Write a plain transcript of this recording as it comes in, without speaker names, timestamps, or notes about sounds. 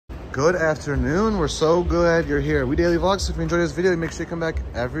Good afternoon. We're so glad you're here. We daily vlog, so if you enjoyed this video, make sure you come back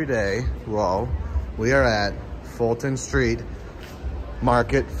every day. Well, we are at Fulton Street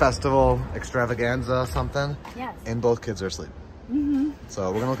Market Festival Extravaganza something. Yes. And both kids are asleep.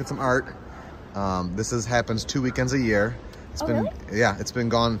 So we're gonna look at some art. This happens 2 weekends a year. It's been, really? Yeah, it's been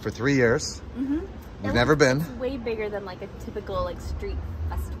gone for 3 years. We've never been. It's way bigger than like a typical like street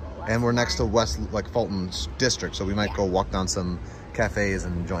festival. And we're next to West, like Fulton's district, so we might go walk down some cafes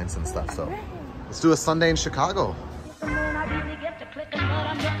and joints and stuff. So let's do a Sunday in Chicago.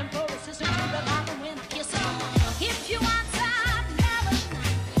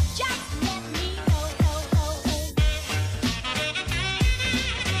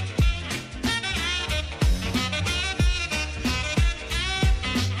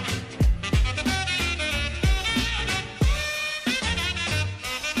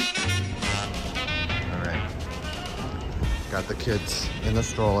 Got the kids in the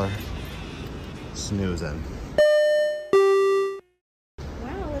stroller, snoozing.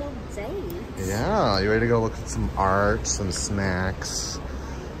 Wow, little date. Yeah, you ready to go look at some art, some snacks,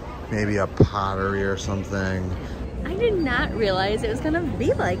 maybe a pottery or something? I did not realize it was gonna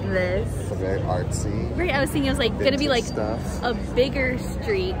be like this. It's very artsy. Right, I was thinking it was like gonna be like a bigger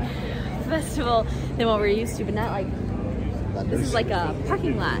street festival than what we're used to, but not like, this is like a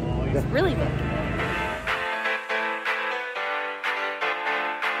parking lot. It's really big.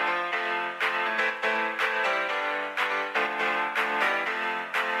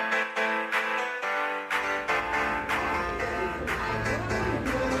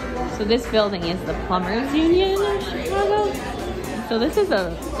 So this building is the Plumbers Union of Chicago. So this is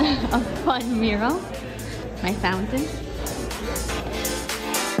a fun mural. My fountain.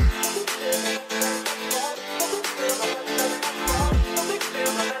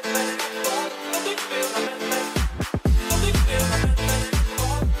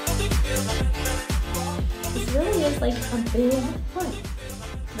 This really is like a big, what?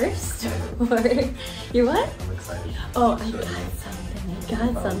 Thrift store. You're what? I'm excited. Oh, I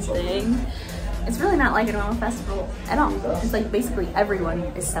got something. It's really not like a normal festival at all. It's like basically everyone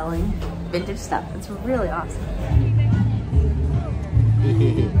is selling vintage stuff. It's really awesome.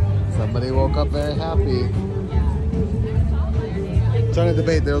 Somebody woke up very happy. Trying to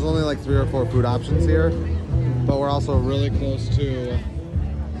debate, there was only like 3 or 4 food options here, but we're also really close to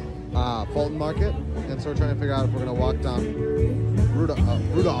Fulton Market, and so we're trying to figure out if we're gonna walk down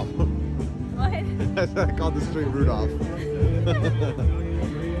Rudolph. What? I called the street Rudolph.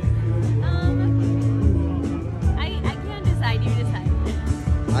 I can't decide, you decide.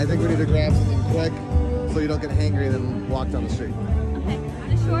 I think we need to grab something quick so you don't get hangry and then walk down the street. Okay,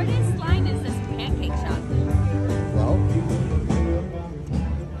 the shortest line is this pancake shop. Well,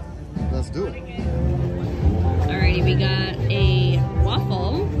 let's do it. Alrighty, we got a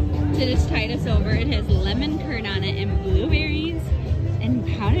waffle to just tide us over. It has lemon curd on it and blueberries and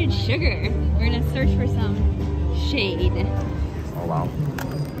powdered sugar. We're gonna search for some shade. Oh wow.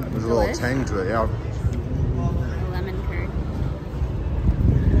 There's a little tang to it, yeah. Lemon curd.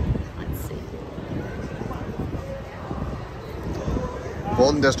 Let's see.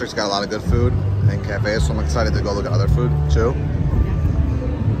 Fulton District's got a lot of good food and cafes, so I'm excited to go look at other food too.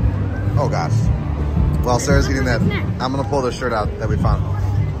 Oh gosh. While Sarah's eating that, I'm gonna pull the shirt out that we found.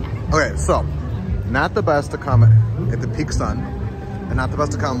 Okay, so not the best to come at the peak sun, and not the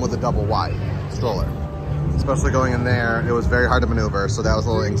best to come with a double wide stroller. Especially going in there, it was very hard to maneuver, so that was a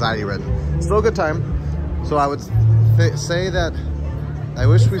little anxiety ridden. Still a good time. So I would say that I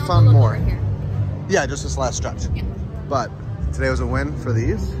wish we found more. Yeah, just this last stretch. Yeah. But today was a win for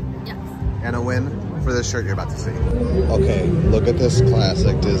these. Yes. And a win for this shirt you're about to see. Okay, look at this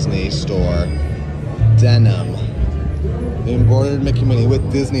classic Disney store. Denim. The embroidered Mickey Minnie with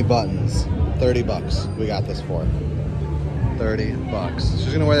Disney buttons. 30 bucks. We got this for 30 bucks.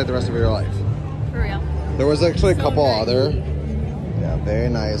 She's gonna wear that the rest of her life. For real. There was actually a couple other. Yeah, very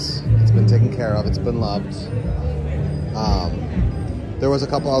nice. It's been taken care of. It's been loved. There was a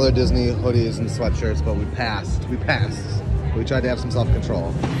couple other Disney hoodies and sweatshirts, but we passed. We passed. We tried to have some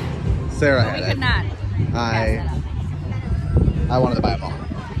self-control. Sarah had it. We could not. I wanted to buy them all.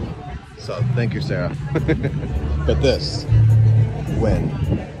 So thank you, Sarah. But this win.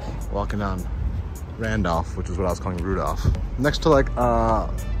 Walking down Randolph, which is what I was calling Rudolph, next to like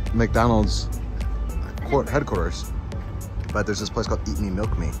McDonald's headquarters. But there's this place called Eat Me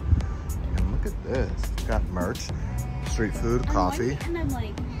Milk Me, and look at this. It's got merch, street food, coffee. And I'm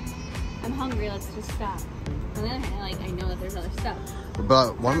like, I'm hungry. Let's just stop. On the other hand, like I know that there's other stuff.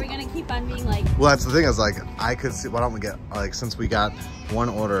 But one, are we gonna keep on being like? Well, that's the thing is like I could see. Why don't we get like since we got one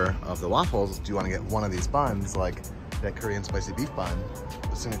order of the waffles? Do you want to get one of these buns? Like that Korean spicy beef bun,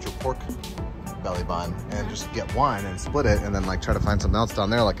 the signature pork belly bun, and just get one and split it, and then like try to find something else down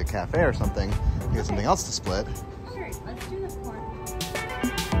there, like a cafe or something, to get something else to split. Sure, let's do the pork.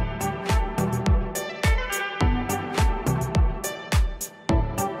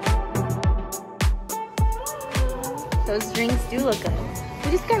 Those drinks do look good.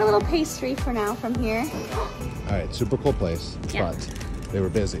 We just got a little pastry for now from here. All right, super cool place, Yeah. but they were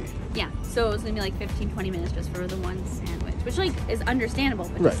busy. Yeah, so it was gonna be like 15-20 minutes just for the one sandwich, which like is understandable,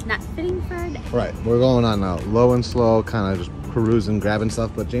 but Right. just not fitting for our day. Right, we're going on low and slow, kind of just perusing, grabbing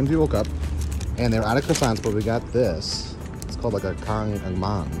stuff, but Jamesy woke up, and they were out of croissants, but we got this. It's called like a kang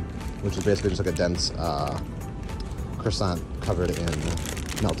man, which is basically just like a dense croissant covered in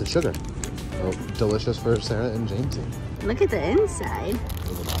melted sugar. So delicious for Sarah and Jamesy. Look at the inside. Look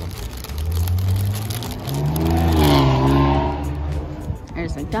at the bottom.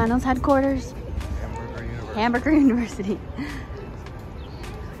 There's McDonald's headquarters. Hamburger University.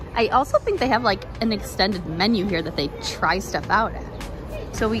 I also think they have like an extended menu here that they try stuff out at.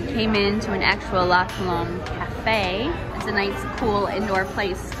 So we came into an actual La Colombe cafe. It's a nice, cool indoor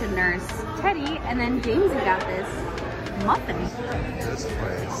place to nurse Teddy. And then Jamesy got this muffin. This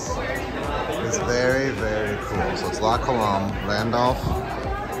place is very, very cool. So it's La Colombe, Randolph,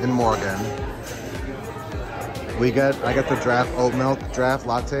 and Morgan. I get the draft oat milk draft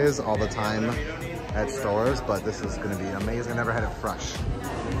lattes all the time at stores, but this is gonna be amazing. I never had it fresh.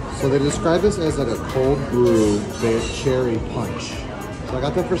 So they describe this as like a cold brew cherry punch. So I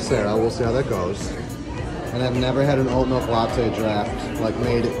got that for Sarah. We'll see how that goes. And I've never had an oat milk latte draft like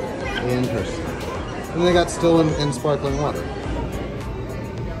made in person. And they got still in sparkling water.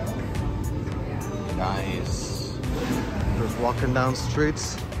 Nice. Just walking down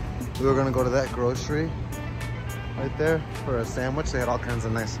streets. We were gonna go to that grocery right there for a sandwich. They had all kinds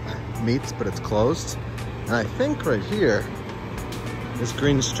of nice meats, but it's closed. And I think right here is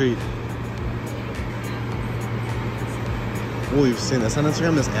Green Street. Oh, you've seen this on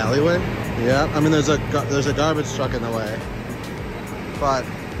Instagram, this alleyway? Yeah, I mean there's a garbage truck in the way. But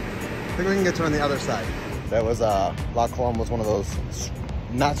I think we can get to it on the other side. That was, La Colombe was one of those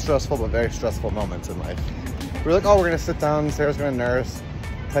not stressful, but very stressful moments in life. We were like, oh, we're gonna sit down, Sarah's gonna nurse.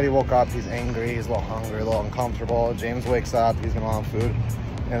 Teddy woke up, he's angry, he's a little hungry, a little uncomfortable. James wakes up, he's gonna want food.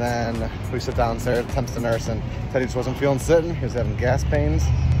 And then we sit down, Sarah attempts to nurse, and Teddy just wasn't feeling sitting. He was having gas pains.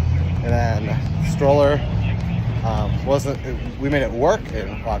 And then stroller we made it work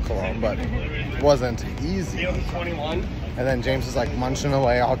in La Colombe, but it wasn't easy. 21. And then James was like munching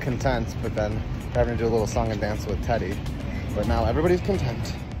away, all content, but then having to do a little song and dance with Teddy. But now everybody's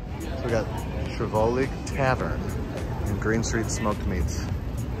content. So we got Trevoli Tavern and Green Street Smoked Meats.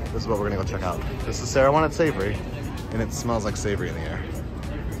 This is what we're gonna go check out. This is Sarah wanted savory, and it smells like savory in the air.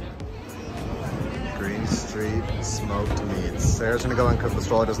 Green Street Smoked Meats. Sarah's gonna go in because the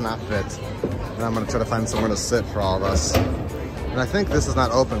stroller does not fit. And I'm gonna try to find somewhere to sit for all of us. And I think this is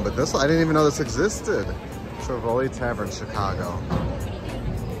not open, but this, I didn't even know this existed. Trevoli Tavern, Chicago.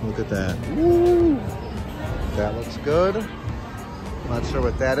 Look at that. Woo! That looks good. I'm not sure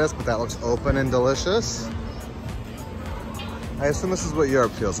what that is, but that looks open and delicious. I assume this is what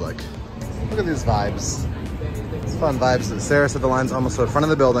Europe feels like. Look at these vibes. It's fun vibes. Sarah said the line's almost to the front of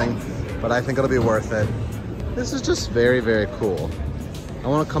the building, but I think it'll be worth it. This is just very, very cool. I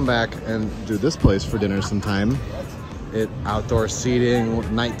want to come back and do this place for dinner sometime. Outdoor seating,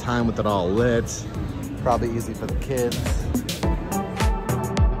 nighttime with it all lit. Probably easy for the kids.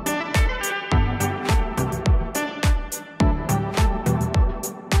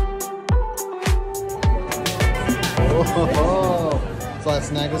 So I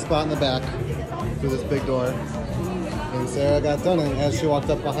snagged a spot in the back through this big door. And Sarah got done, and as she walked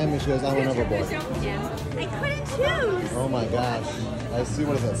up behind me, she goes, I went overboard. Yeah. I couldn't choose. Oh my gosh. I see,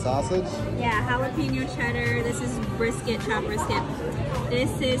 what is that, sausage? Yeah, jalapeno cheddar. This is brisket, chopped brisket. This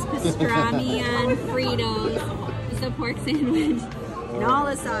is pastrami on Fritos. This is a pork sandwich. And all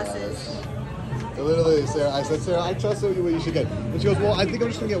the sauces. So literally, Sarah, I said, Sarah, I trust what you should get. And she goes, well, I think I'm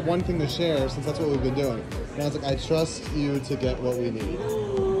just gonna get one thing to share since that's what we've been doing. And I was like, I trust you to get what we need.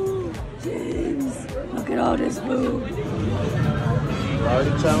 James, look at all this food.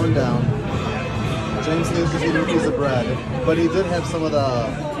 Already chowing down. James needs to eat a piece of bread, but he did have some of the,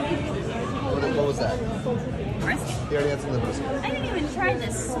 what was that? Brisket. He already had some of the brisket. I didn't even try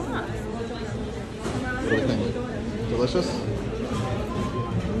this sauce. What do you think? Delicious?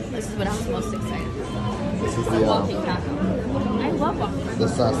 This is what I was most excited for. This is A walking taco. I love walking tacos. the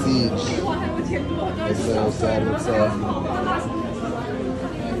sausage. It's so sad. It's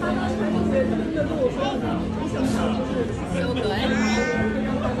So good.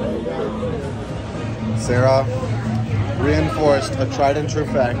 Sarah reinforced a tried and true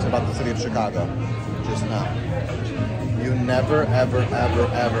fact about the city of Chicago just now. You never, ever, ever,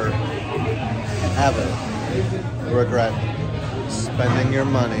 ever, ever regret spending your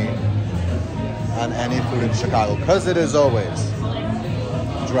money on any food in Chicago, because it is always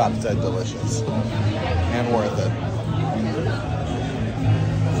drop dead delicious and worth it.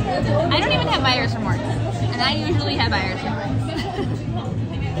 I don't even have buyer's remorse, and I usually have buyer's remorse.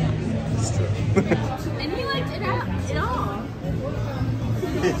 It's true. And he liked it all.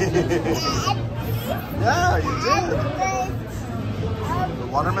 Yeah, you did. The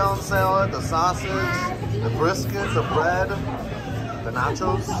watermelon salad, the sausage, the brisket, the bread, the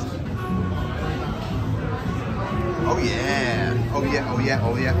nachos. Oh yeah. Oh yeah, oh yeah,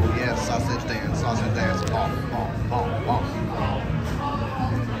 oh yeah, oh yeah. Sausage dance, sausage dance. Bom, bom, bom, bom.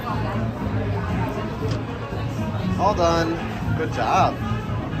 All done. Good job.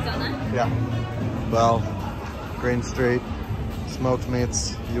 Done? Yeah. Well, Green Street, smoked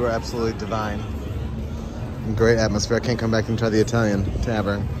meats. You were absolutely divine. Great atmosphere. I can't come back and try the Italian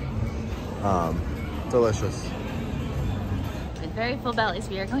tavern. Delicious. With very full bellies,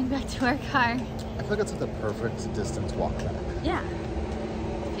 we are going back to our car. I feel like it's the perfect distance walk back. Yeah.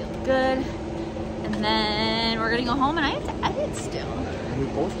 Feels good. And then we're gonna go home, and I have to edit still. And we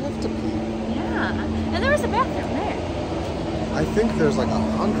both have to pee. Yeah. And there was a bathroom there. I think there's like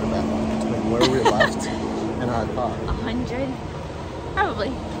 100 bathrooms between where we left and our car. 100?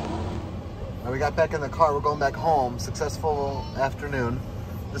 Probably. Now we got back in the car. We're going back home. Successful afternoon.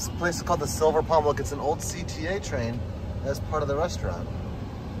 This place is called the Silver Palm. Look, it's an old CTA train as part of the restaurant.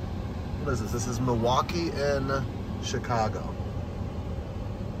 What is this? This is Milwaukee in Chicago.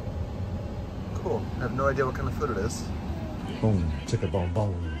 Cool. I have no idea what kind of food it is. Boom, chicka boom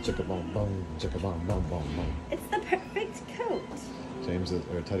boom, chicka boom boom, chicka boom boom boom boom. It's the perfect coat. James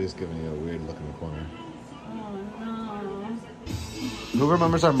or Teddy's giving you a weird look in the corner. Oh no. Who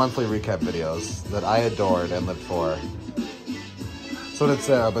remembers our monthly recap videos that I adored and lived for? So did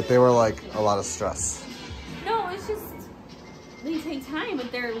Sarah, but they were like a lot of stress. No, it's just they take time,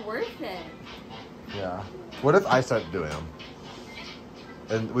 but they're worth it. Yeah. What if I start doing them?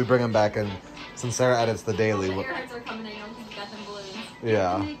 And we bring them back, and since Sarah edits the daily. The earhearts are coming in because you got them balloons.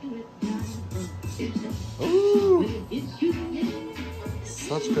 Yeah. Ooh.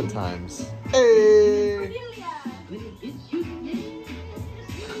 Such good times. Hey!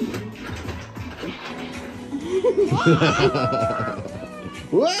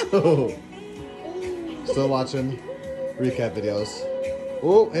 Whoa! Still watching recap videos.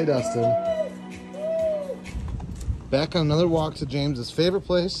 Oh, hey Dustin. Back on another walk to James's favorite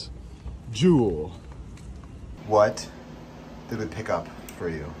place, Jewel. What did we pick up for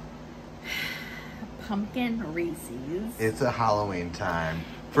you? Pumpkin Reese's. It's a Halloween time.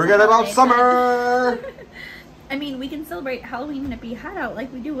 Forget about summer! I mean, we can celebrate Halloween and it be hot out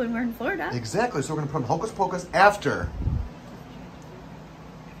like we do when we're in Florida. Exactly, so we're gonna put on Hocus Pocus after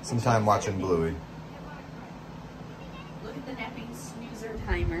some time watching Bluey. Look at the napping snoozer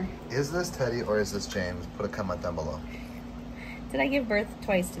timer. Is this Teddy or is this James? Put a comment down below. Did I give birth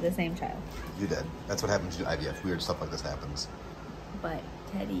twice to the same child? You did. That's what happens to IVF. Weird stuff like this happens. But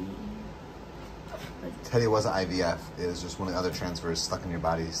Teddy... Teddy was IVF. It was just one of the other transfers stuck in your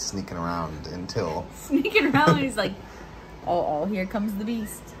body, sneaking around until... Sneaking around, he's like, oh, here comes the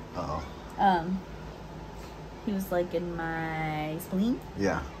beast. Uh-oh. He was like in my spleen.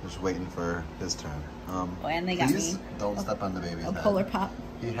 Yeah, just waiting for his turn. And they got please me. Don't step on the baby's A head. polar pop.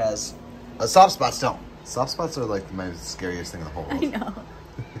 He has soft spots. Don't. Soft spots are like my scariest thing in the whole world. I know.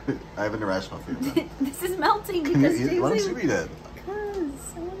 I have an irrational fear of them. This is melting Can because you eat? Why don't you eat it?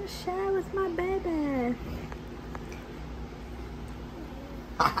 Because I want to share with my baby.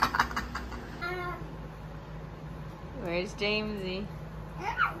 Where's Jamesy?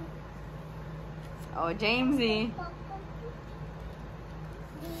 Oh, Jamesy.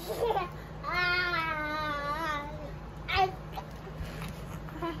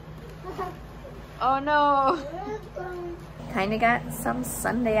 Oh no. Kinda got some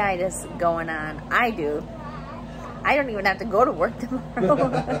Sunday-itis going on. I do. I don't even have to go to work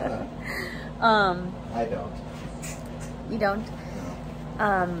tomorrow. I don't. You don't?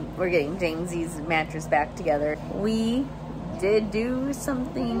 We're getting Jamesy's mattress back together. We did do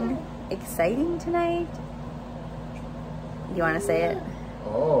something exciting tonight. You want to say it?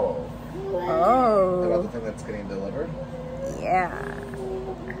 Oh. Oh. About the thing that's getting delivered? Yeah.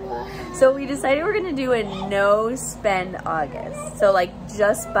 So we decided we're gonna do a no spend August. So like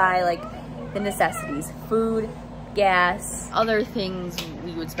just buy like the necessities, food, gas, other things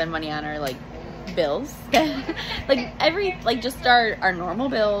we would spend money on are like bills. Like just our normal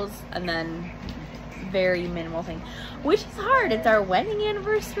bills, and then very minimal thing, which is hard. It's our wedding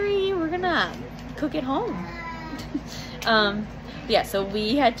anniversary. We're gonna cook at home. Yeah, so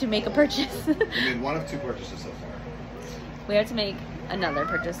we had to make a purchase. We made one of two purchases so far. We have to make another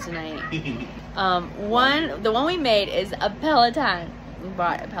purchase tonight. The one we made is a Peloton. We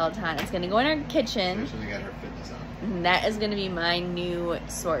bought a Peloton. It's gonna go in our kitchen. So we got her fitness on. And that is gonna be my new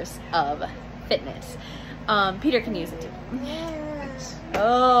source of fitness. Peter can use it too.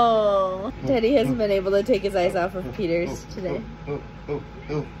 Oh, Teddy hasn't been able to take his eyes off of Peter's today.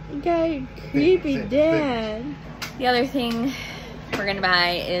 Okay, creepy dad. The other thing we're gonna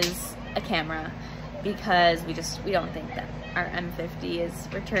buy is a camera because we don't think that our M50 is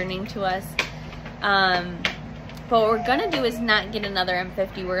returning to us. But what we're gonna do is not get another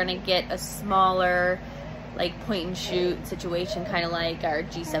M50. We're gonna get a smaller, like point and shoot situation, kind of like our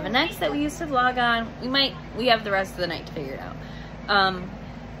G7X that we used to vlog on. We have the rest of the night to figure it out.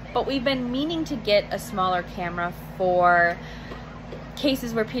 But we've been meaning to get a smaller camera for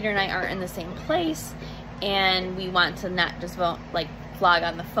cases where Peter and I aren't in the same place, and we want to not just like vlog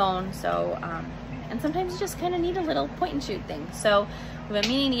on the phone. So, and sometimes you just kind of need a little point and shoot thing. So we've been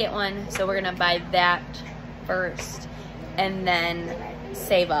meaning to get one. So we're gonna buy that first, and then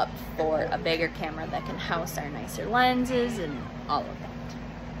save up for a bigger camera that can house our nicer lenses and all of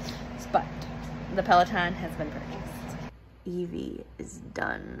that. But the Peloton has been purchased. Evie is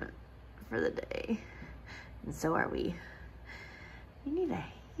done for the day, and so are we. You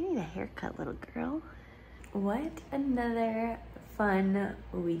need a haircut, little girl. What another fun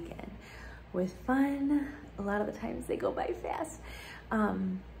weekend. With fun, a lot of the times they go by fast.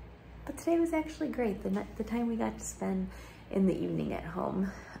 But today was actually great. The time we got to spend in the evening at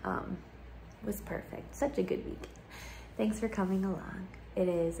home was perfect. Such a good weekend. Thanks for coming along. It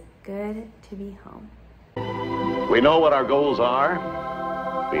is good to be home. We know what our goals are.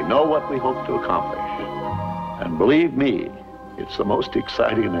 We know what we hope to accomplish. And believe me, it's the most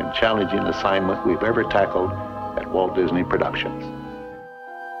exciting and challenging assignment we've ever tackled at Walt Disney Productions.